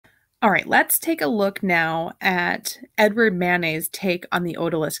All right, let's take a look now at Edward Manet's take on the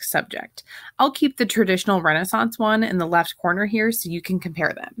odalisque subject. I'll keep the traditional Renaissance one in the left corner here so you can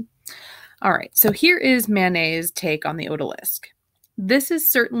compare them. All right, so here is Manet's take on the odalisque. This is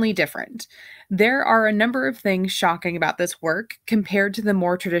certainly different. There are a number of things shocking about this work compared to the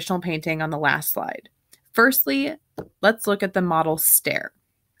more traditional painting on the last slide. Firstly, let's look at the model stare.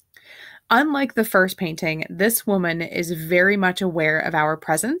 Unlike the first painting, this woman is very much aware of our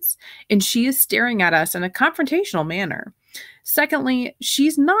presence, and she is staring at us in a confrontational manner. Secondly,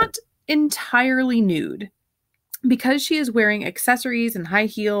 she's not entirely nude. Because she is wearing accessories and high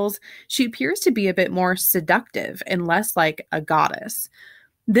heels, she appears to be a bit more seductive and less like a goddess.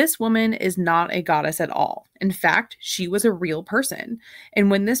 This woman is not a goddess at all. In fact, she was a real person. And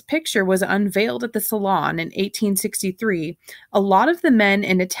when this picture was unveiled at the Salon in 1863, a lot of the men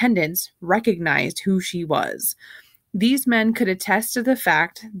in attendance recognized who she was. These men could attest to the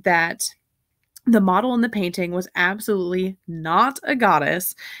fact that the model in the painting was absolutely not a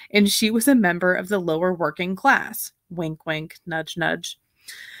goddess, and she was a member of the lower working class. Wink, wink, nudge, nudge.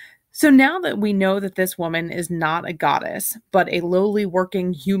 So now that we know that this woman is not a goddess, but a lowly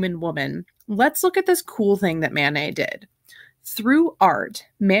working human woman, let's look at this cool thing that Manet did. Through art,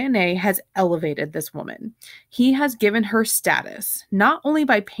 Manet has elevated this woman. He has given her status, not only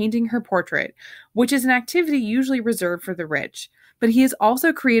by painting her portrait, which is an activity usually reserved for the rich, but he has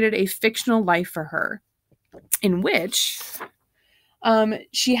also created a fictional life for her, in which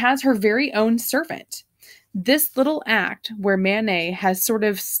she has her very own servant. This little act where Manet has sort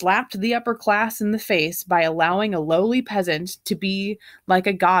of slapped the upper class in the face by allowing a lowly peasant to be like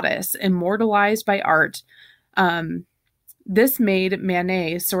a goddess, immortalized by art, this made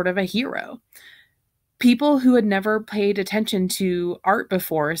Manet sort of a hero. People who had never paid attention to art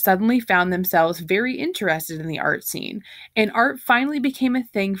before suddenly found themselves very interested in the art scene, and art finally became a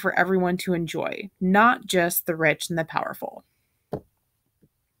thing for everyone to enjoy, not just the rich and the powerful.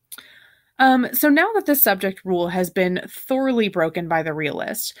 So now that the subject rule has been thoroughly broken by the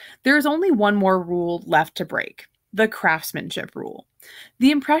realist, there is only one more rule left to break: the craftsmanship rule. The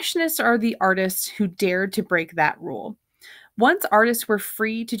Impressionists are the artists who dared to break that rule. Once artists were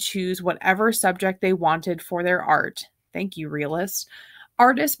free to choose whatever subject they wanted for their art, thank you, realists,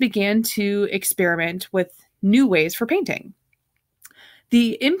 artists began to experiment with new ways for painting.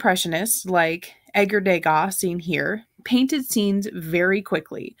 The Impressionists, like Edgar Degas, seen here, painted scenes very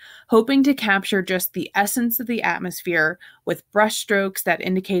quickly, hoping to capture just the essence of the atmosphere with brushstrokes that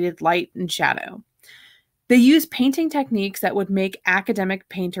indicated light and shadow. They used painting techniques that would make academic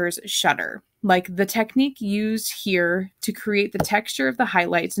painters shudder, like the technique used here to create the texture of the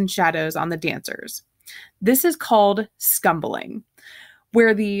highlights and shadows on the dancers. This is called scumbling,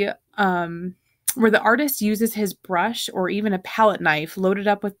 where the artist uses his brush or even a palette knife loaded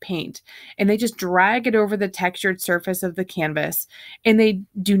up with paint, and they just drag it over the textured surface of the canvas, and they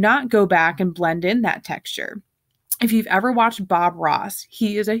do not go back and blend in that texture. If you've ever watched Bob Ross,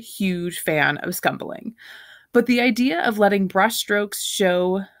 he is a huge fan of scumbling. But the idea of letting brush strokes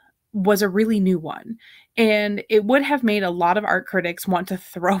show was a really new one. And it would have made a lot of art critics want to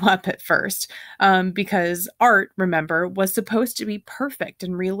throw up at first, because art, remember, was supposed to be perfect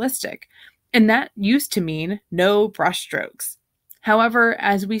and realistic. And that used to mean no brush strokes. However,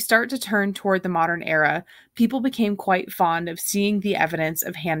 as we start to turn toward the modern era, people became quite fond of seeing the evidence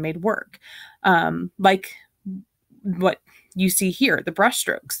of handmade work, like what you see here, the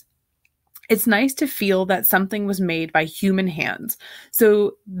brushstrokes. It's nice to feel that something was made by human hands,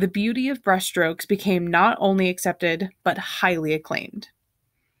 so the beauty of brushstrokes became not only accepted, but highly acclaimed.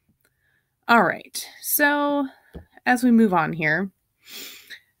 All right, so as we move on here,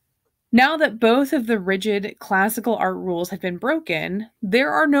 now that both of the rigid classical art rules have been broken,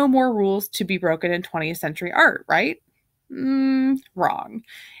 there are no more rules to be broken in 20th century art, right? Wrong.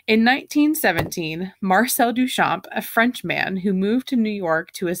 In 1917, Marcel Duchamp, a Frenchman who moved to New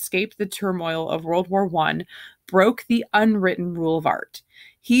York to escape the turmoil of World War I, broke the unwritten rule of art.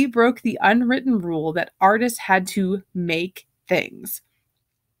 He broke the unwritten rule that artists had to make things.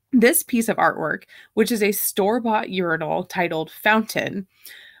 This piece of artwork, which is a store-bought urinal titled Fountain,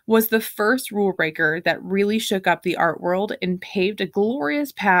 was the first rule breaker that really shook up the art world and paved a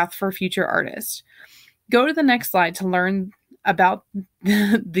glorious path for future artists. Go to the next slide to learn about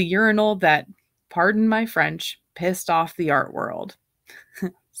the urinal that, pardon my French, pissed off the art world.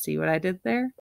 See what I did there?